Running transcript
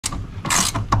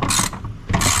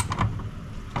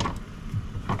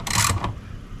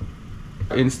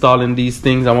installing these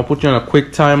things. I'm gonna put you on a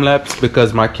quick time lapse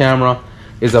because my camera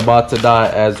is about to die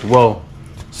as well.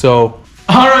 So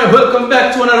alright, welcome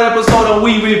back to another episode of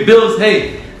We Rebuilds.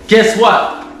 Hey, guess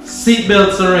what?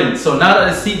 Seatbelts are in. So now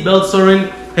that the seatbelts are in,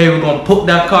 hey, we're gonna put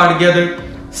that car together,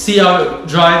 see how it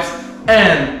drives.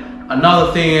 And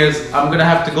another thing is I'm gonna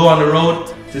have to go on the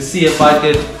road to see if I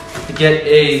could get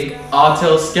a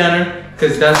auto scanner,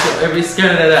 because that's every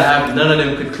scanner that I have, none of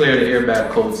them could clear the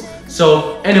airbag codes.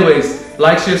 So anyways,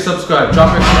 like, share, subscribe,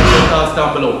 drop your comments and thoughts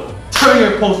down below, turn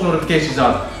your post notifications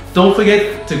on. Don't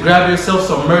forget to grab yourself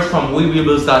some merch from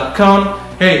Rebuildz.com.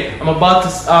 Hey, I'm about to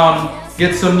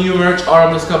get some new merch, or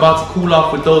I'm just about to cool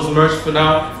off with those merch for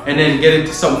now and then get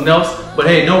into something else. But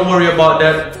hey, don't worry about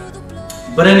that.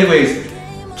 But anyways,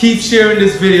 keep sharing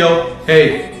this video.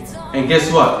 Hey, and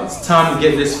guess what? It's time to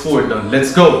get this Ford done.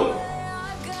 Let's go.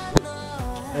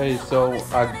 Hey, so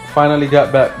I finally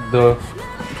got back the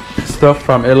stuff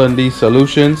from L&D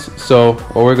Solutions. So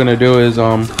what we're gonna do is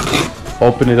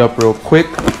open it up real quick.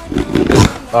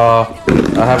 I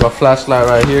have a flashlight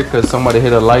right here because somebody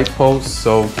hit a light post,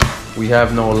 so we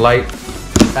have no light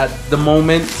at the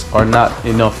moment, or not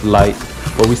enough light,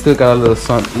 but we still got a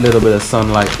little bit of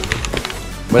sunlight.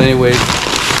 But anyways,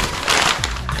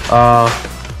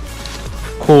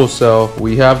 cool. So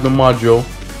we have the module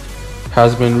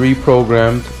has been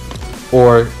reprogrammed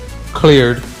or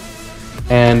cleared,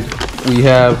 and we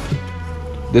have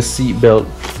the seat belt.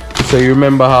 So you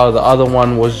remember how the other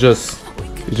one was just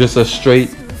a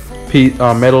straight piece,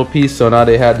 metal piece. So now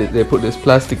they put this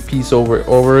plastic piece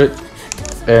over it,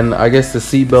 and I guess the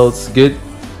seat belt's good.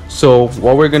 So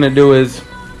what we're gonna do is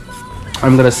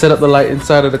I'm gonna set up the light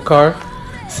inside of the car,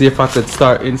 see if I could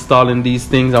start installing these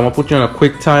things. I'm gonna put you on a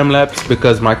quick time lapse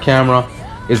because my camera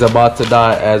is about to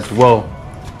die as well.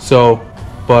 So,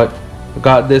 but I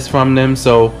got this from them,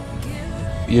 so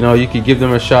you know, you could give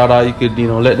them a shout out. You could, you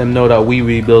know, let them know that We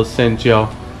Rebuildz sent y'all.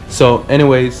 So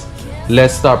anyways,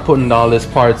 let's start putting all these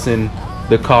parts in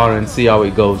the car and see how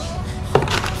it goes.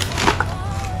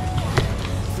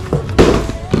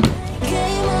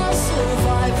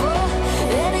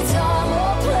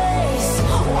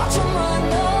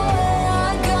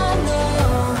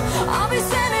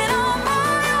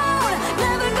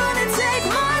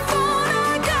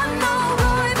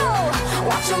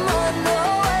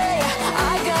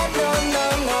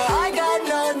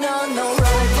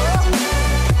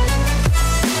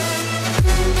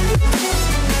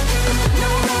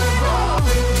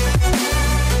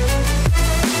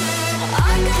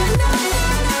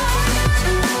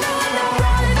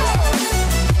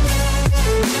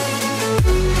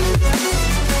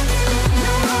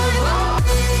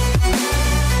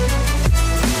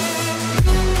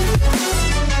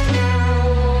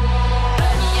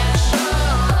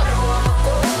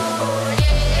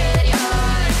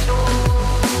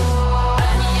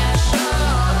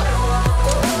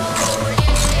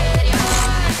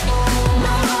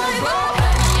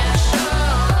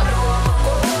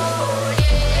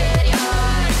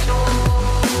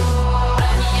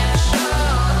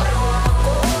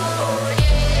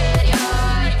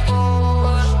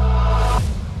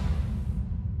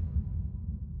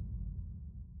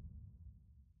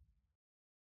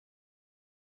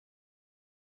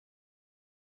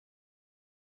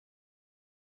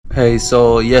 Hey,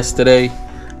 so yesterday you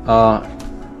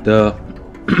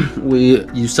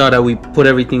saw that we put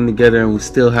everything together and we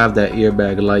still have that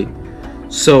airbag light.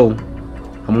 So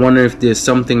I'm wondering if there's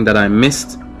something that I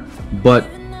missed, but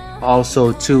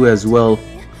also too as well,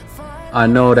 I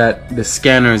know that the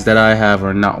scanners that I have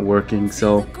are not working.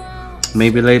 So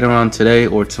maybe later on today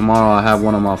or tomorrow I'll have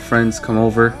one of my friends come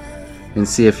over and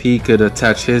see if he could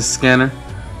attach his scanner,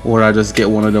 or I just get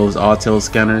one of those auto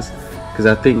scanners, because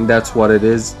I think that's what it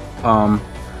is.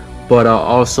 But I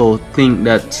also think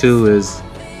that too is,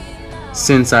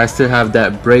 since I still have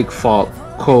that brake fault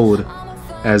code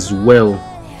as well,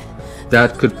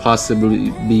 that could possibly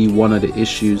be one of the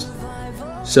issues.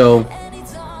 So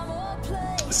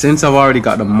since I've already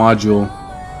got the module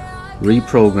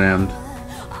reprogrammed,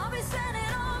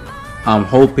 I'm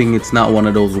hoping it's not one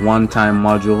of those one-time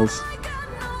modules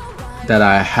that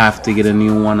I have to get a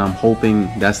new one. I'm hoping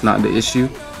that's not the issue,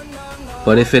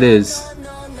 but if it is,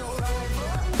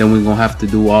 then we're gonna have to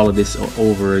do all of this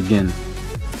over again.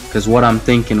 Because what I'm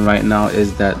thinking right now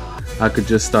is that I could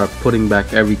just start putting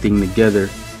back everything together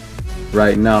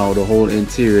right now, the whole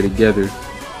interior together,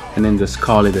 and then just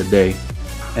call it a day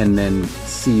and then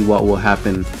see what will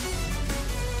happen.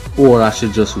 Or I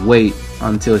should just wait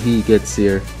until he gets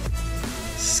here,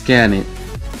 scan it,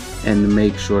 and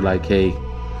make sure like, hey,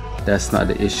 that's not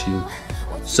the issue.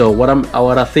 So what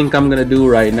I think I'm gonna do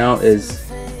right now is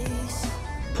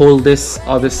pull this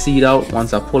other seat out.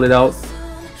 Once I pull it out,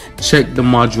 check the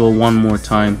module one more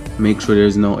time, make sure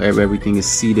there's no air, everything is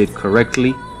seated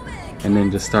correctly, and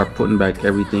then just start putting back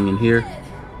everything in here,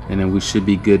 and then we should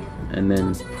be good. And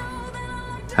then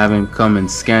have him come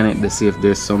and scan it to see if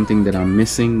there's something that I'm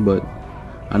missing, but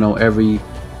I know every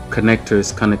connector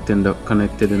is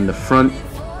connected in the front.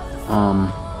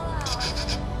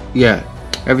 Yeah,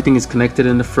 everything is connected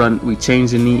in the front. We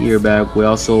changed the knee airbag. We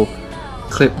also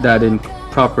clipped that in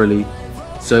properly,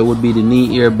 so it would be the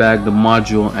knee airbag, the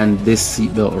module, and this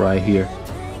seat belt right here.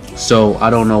 So I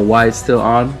don't know why it's still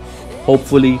on.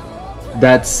 Hopefully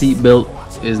that seat belt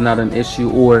is not an issue,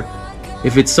 or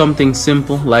if it's something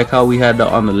simple like how we had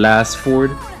on the last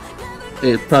Ford,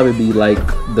 it'd probably be like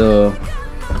the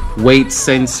weight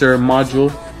sensor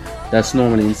module that's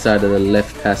normally inside of the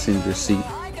left passenger seat.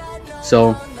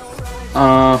 So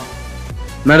I'm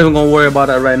not even gonna worry about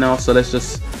that right now, so let's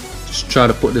just try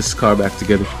to put this car back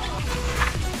together.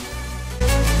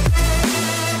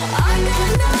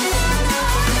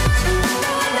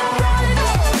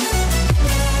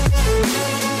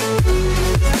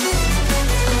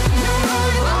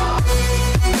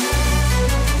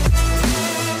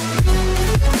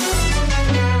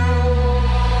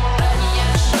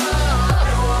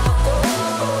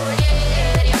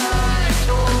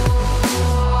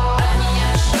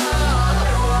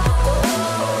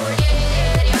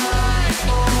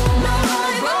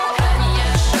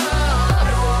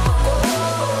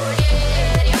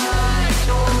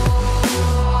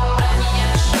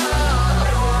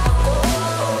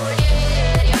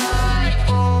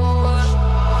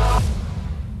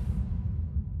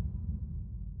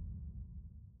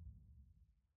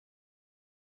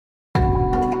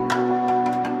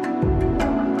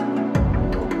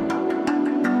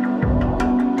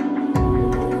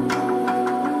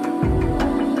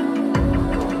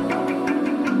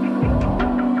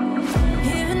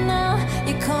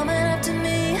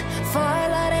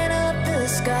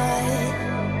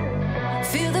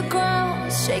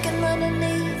 Shaking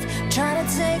underneath, trying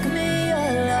to take me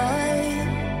alive.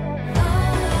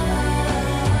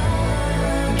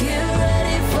 Get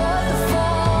ready for the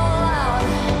fallout.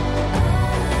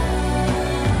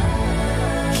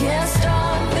 Can't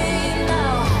stop me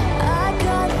now. I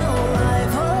got no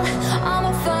rival.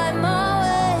 I'ma fight my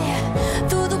way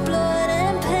through the blood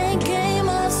and pain game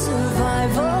of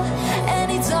survival.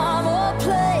 Any time or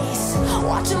place,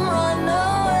 watch them run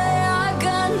away. I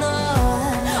got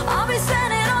none. I'll be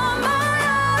standing.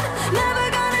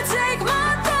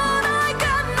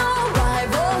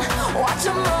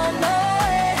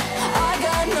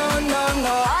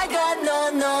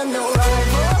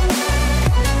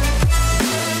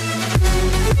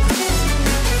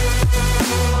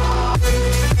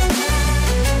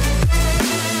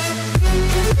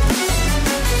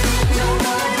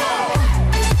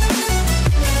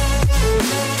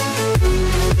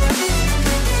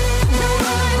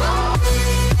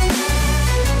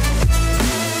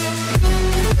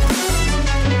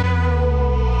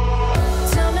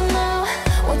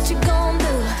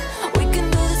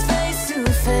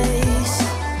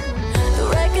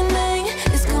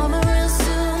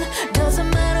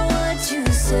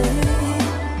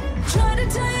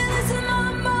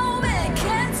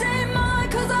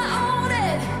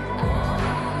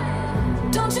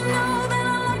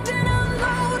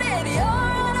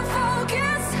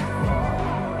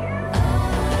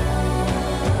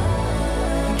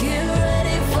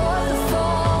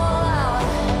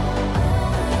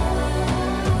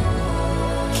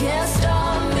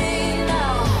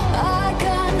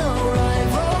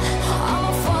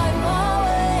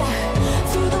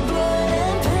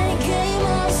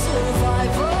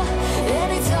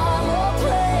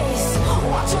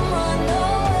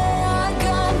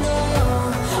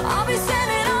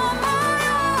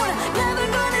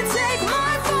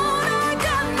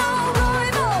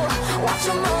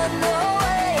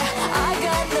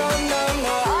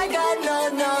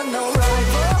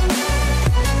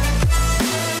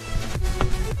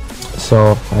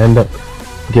 So I ended up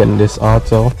getting this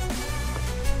auto.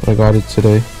 I got it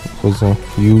today. It was a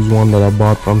used one that I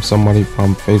bought from somebody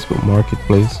from Facebook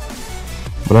Marketplace.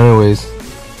 But anyways,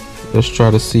 let's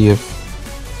try to see if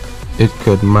it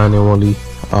could manually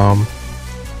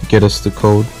get us the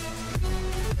code.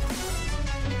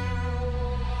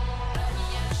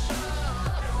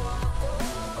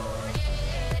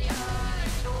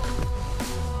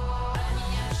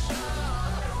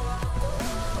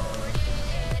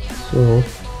 So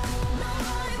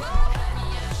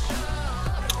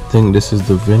I think this is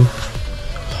the VIN.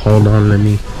 Hold on, let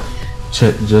me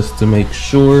check just to make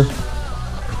sure.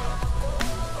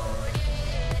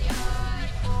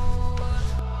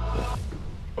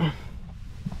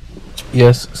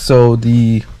 Yes, so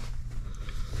the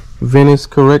VIN is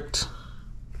correct.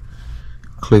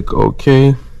 Click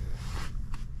OK.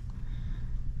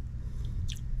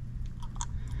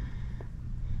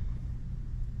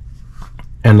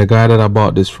 And the guy that I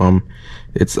bought this from,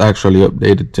 it's actually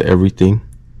updated to everything.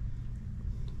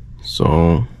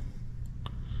 So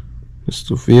let's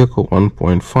do vehicle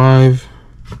 1.5.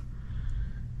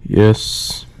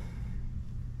 Yes.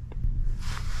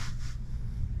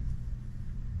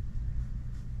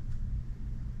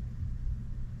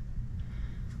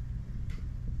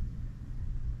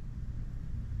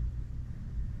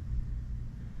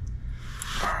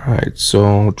 Alright,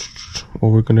 so what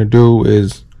we're gonna do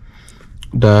is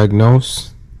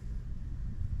diagnose,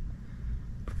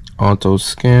 auto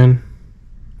scan,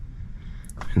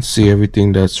 and see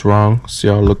everything that's wrong. See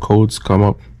all the codes come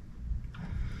up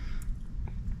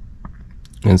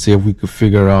and see if we could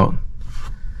figure out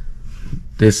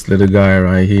this little guy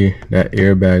right here, that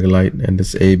airbag light and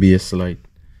this ABS light.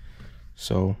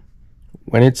 So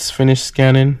when it's finished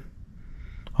scanning,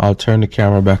 I'll turn the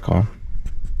camera back on.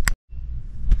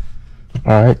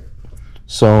 Alright,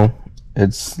 so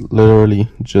it's literally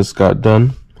just got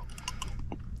done.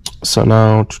 So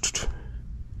now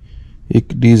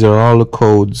these are all the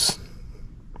codes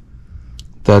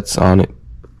that's on it,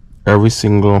 every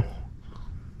single.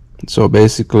 So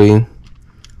basically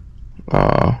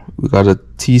we got a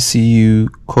TCU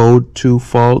code, 2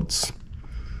 faults,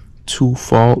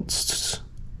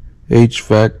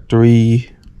 HVAC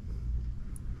 3,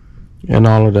 and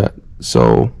all of that.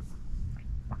 So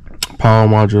power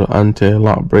module,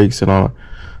 anti-lock brakes, and all that.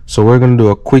 So we're gonna do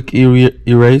a quick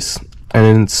erase and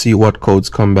then see what codes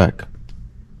come back.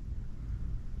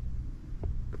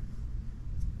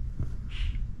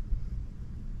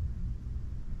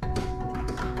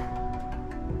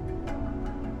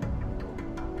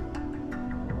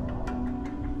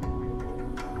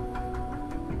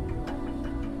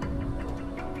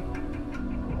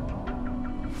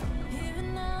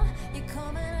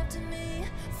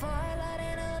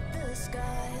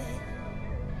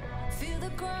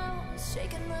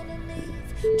 Shaking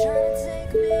underneath, trying to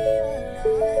take me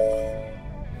alive.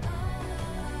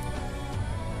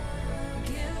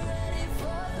 Get ready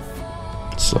for the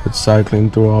fall. So it's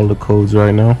cycling through all the codes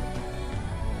right now.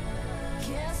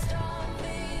 Can't stop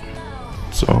me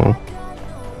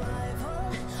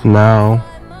now.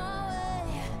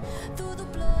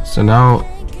 So now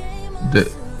the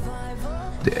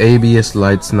ABS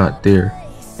light's not there,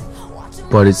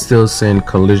 but it's still saying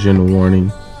collision warning.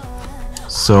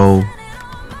 So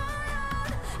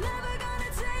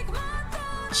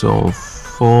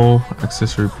full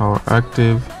accessory power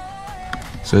active.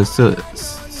 So it's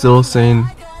still saying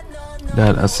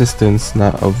that assistance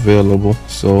not available.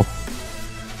 So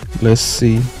let's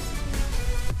see.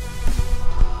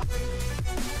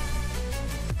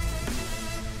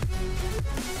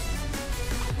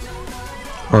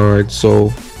 Alright,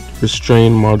 so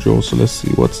restraint module. So let's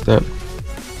see what's that.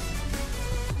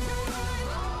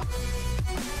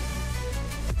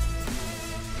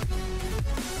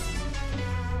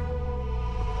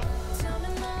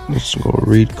 Let's go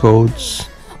read codes.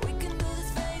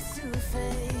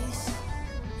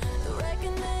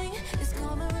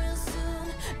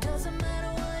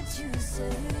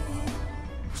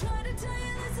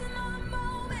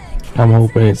 I'm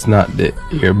hoping it's not the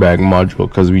airbag module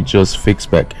because we just fixed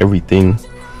back everything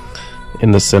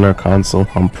in the center console.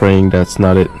 I'm praying that's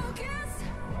not it.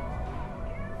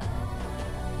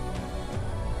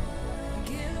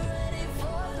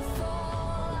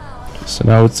 So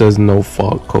now it says no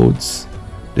fault codes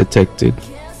detected.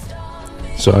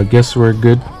 So I guess we're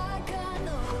good.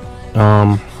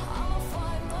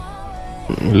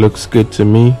 It looks good to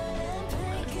me.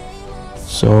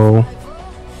 So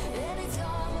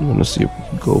I'm gonna see if we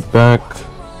can go back.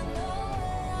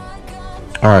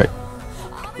 Alright.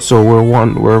 So we're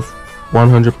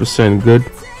 100% good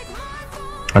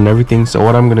on everything. So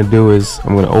what I'm gonna do is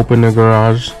I'm gonna open the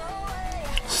garage,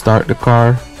 start the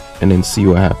car, and then see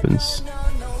what happens.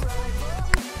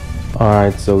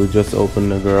 Alright, so we just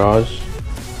opened the garage.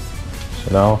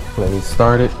 So now let me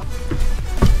start it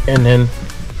and then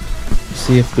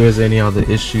see if there's any other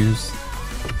issues.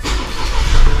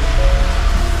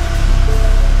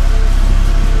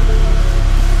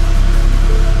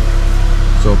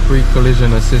 So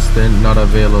pre-collision assistant not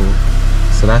available.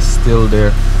 So that's still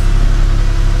there.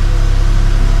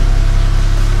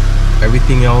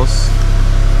 Everything else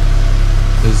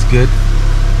is good.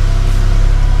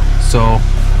 So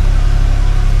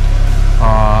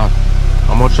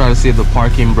I'm gonna try to see if the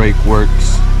parking brake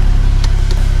works.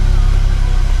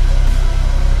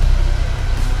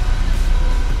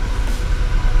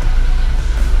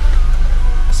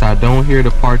 don't hear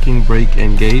the parking brake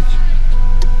engage.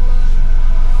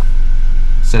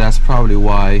 So that's probably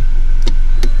why.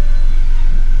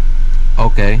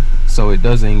 Okay, so it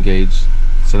does engage.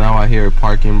 So now I hear a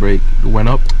parking brake went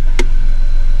up.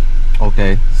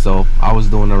 Okay, so I was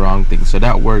doing the wrong thing. So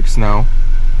that works now.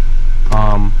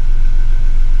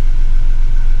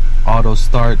 Auto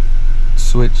start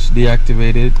switch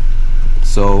deactivated.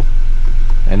 So,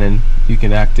 and then you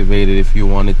can activate it if you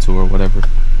wanted to or whatever.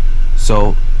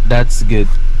 So that's good.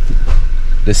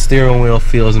 The steering wheel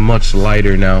feels much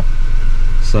lighter now.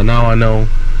 So now I know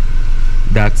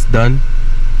that's done.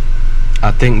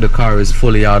 I think the car is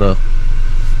fully out of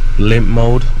limp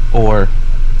mode or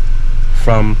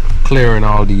from clearing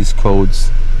all these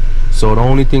codes. So the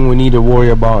only thing we need to worry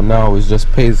about now is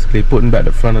just basically putting back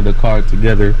the front of the car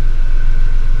together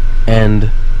and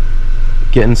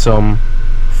getting some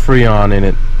Freon in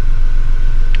it.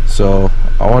 So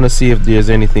I want to see if there's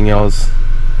anything else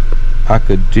I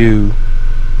could do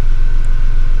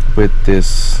with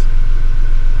this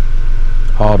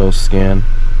auto scan.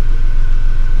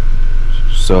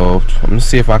 So I'm gonna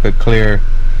see if I could clear.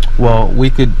 Well, we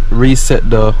could reset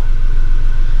the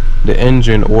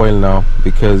engine oil now,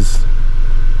 because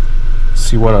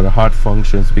see what are the hot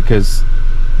functions, because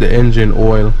the engine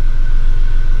oil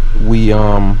we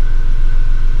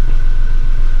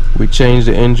changed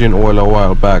the engine oil a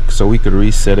while back, so we could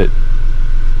reset it.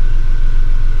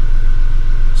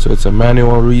 So it's a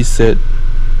manual reset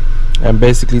and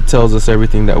basically tells us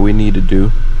everything that we need to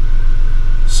do.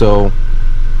 So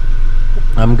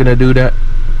I'm gonna do that,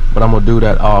 but I'm gonna do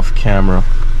that off camera.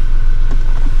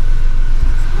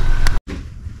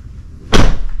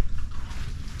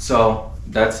 So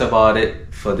that's about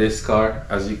it for this car.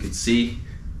 As you can see,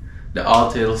 the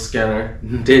all-tail scanner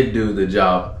did do the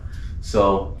job.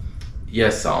 So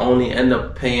yes, I only end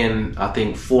up paying, I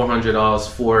think, $400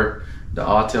 for the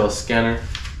all-tail scanner.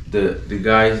 The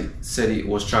guy said he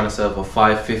was trying to sell for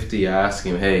 $550. I asked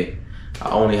him, hey,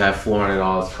 I only have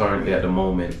 $400 currently at the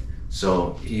moment.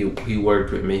 So he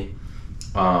worked with me.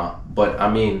 But I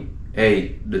mean,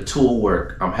 hey, the tool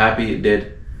worked. I'm happy it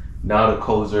did. Now the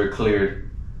codes are cleared.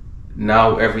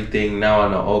 Now now I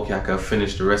know, okay, I can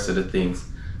finish the rest of the things.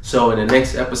 So in the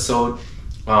next episode,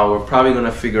 we're probably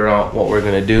gonna figure out what we're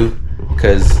gonna do,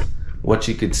 because what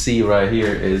you could see right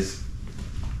here is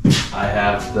I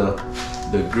have the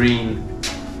green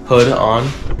hood on.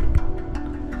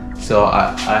 So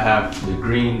I have the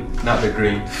green, not the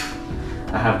green,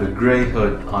 I have the gray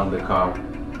hood on the car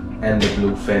and the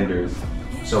blue fenders.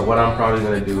 So what I'm probably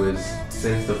gonna do is,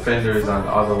 since the fenders on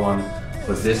the other one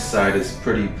for this side is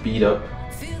pretty beat up,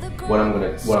 what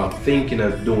I'm thinking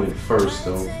of doing first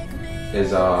though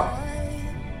is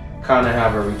kind of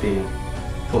have everything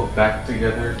put back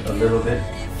together a little bit,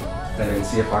 and then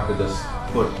see if I could just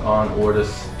put on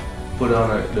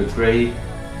the gray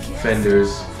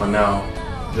fenders for now,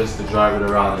 just to drive it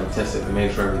around and test it to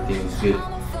make sure everything's good,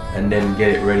 and then get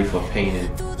it ready for painting.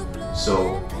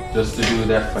 So just to do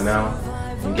that for now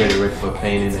and get it ready for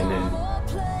painting, and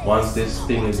then once this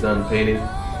thing is done painting,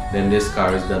 then this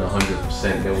car is done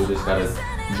 100%. Then we just gotta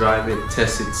drive it,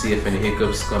 test it, see if any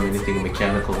hiccups come, anything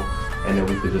mechanical, and then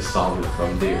we could just solve it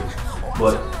from there.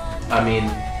 But I mean,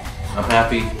 I'm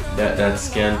happy that that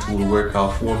scan tool worked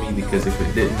out for me, because if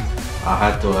it didn't,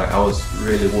 I was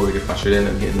really worried if I should end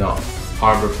up getting a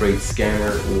Harbor Freight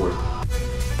scanner, or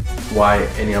why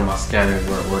any of my scanners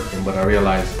weren't working. But I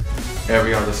realized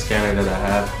every other scanner that I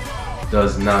have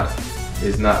is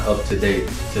not up to date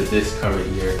to this current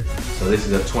year. So this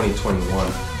is a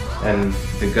 2021, and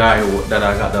the guy that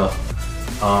I got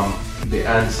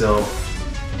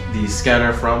the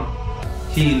scanner from,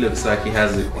 he looks like he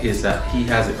has it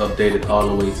updated all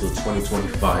the way till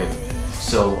 2025.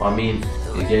 So I mean,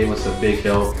 it gave us a big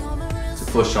help to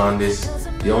push on this.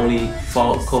 The only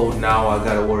fault code now I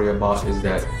gotta worry about is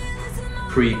that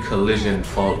pre-collision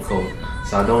fault code.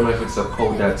 So I don't know if it's a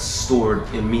code that's stored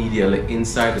immediately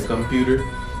inside the computer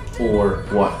or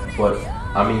what, but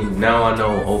I mean, now I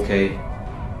know, okay,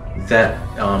 that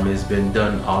has been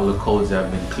done. All the codes have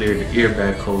been cleared. The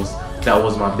airbag codes, that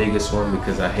was my biggest one,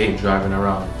 because I hate driving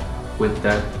around with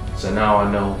that. So now I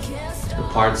know the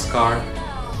parts car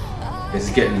is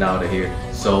getting out of here.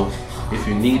 So if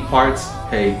you need parts,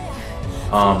 hey,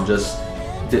 just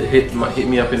hit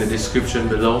me up in the description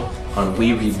below on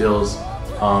Rebuildz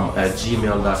at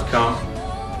gmail.com.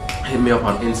 Hit me up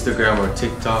on Instagram or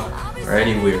TikTok or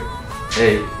anywhere.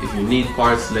 Hey, if you need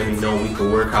parts, let me know. We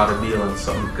can work out a deal on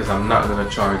something, because I'm not gonna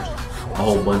charge a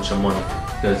whole bunch of money,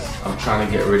 because I'm trying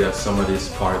to get rid of some of these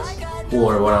parts.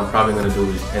 Or what I'm probably gonna do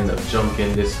is end up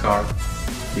junking this car,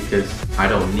 because I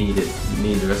don't need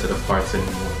the rest of the parts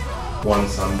anymore.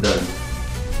 once I'm done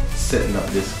setting up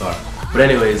this car. But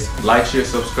anyways, like, share,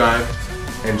 subscribe,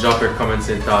 and drop your comments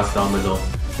and thoughts down below.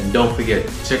 And don't forget,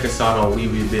 check us out on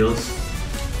Rebuildz.com.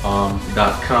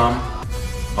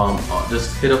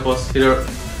 Just hit up us,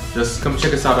 just come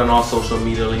check us out on all social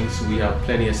media links. We have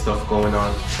plenty of stuff going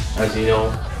on. As you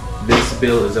know, this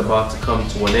build is about to come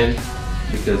to an end,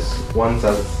 because once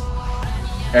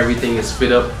everything is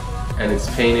fit up and it's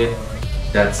painted,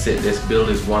 that's it. This build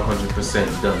is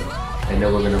 100% done. And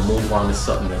then we're gonna move on to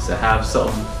something else. I have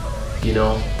something, you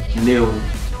know, new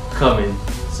coming.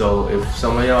 So if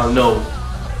some of y'all know,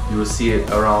 you will see it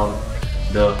around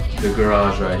the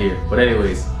garage right here. But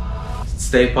anyways,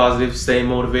 stay positive, stay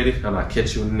motivated, and I'll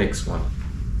catch you in the next one.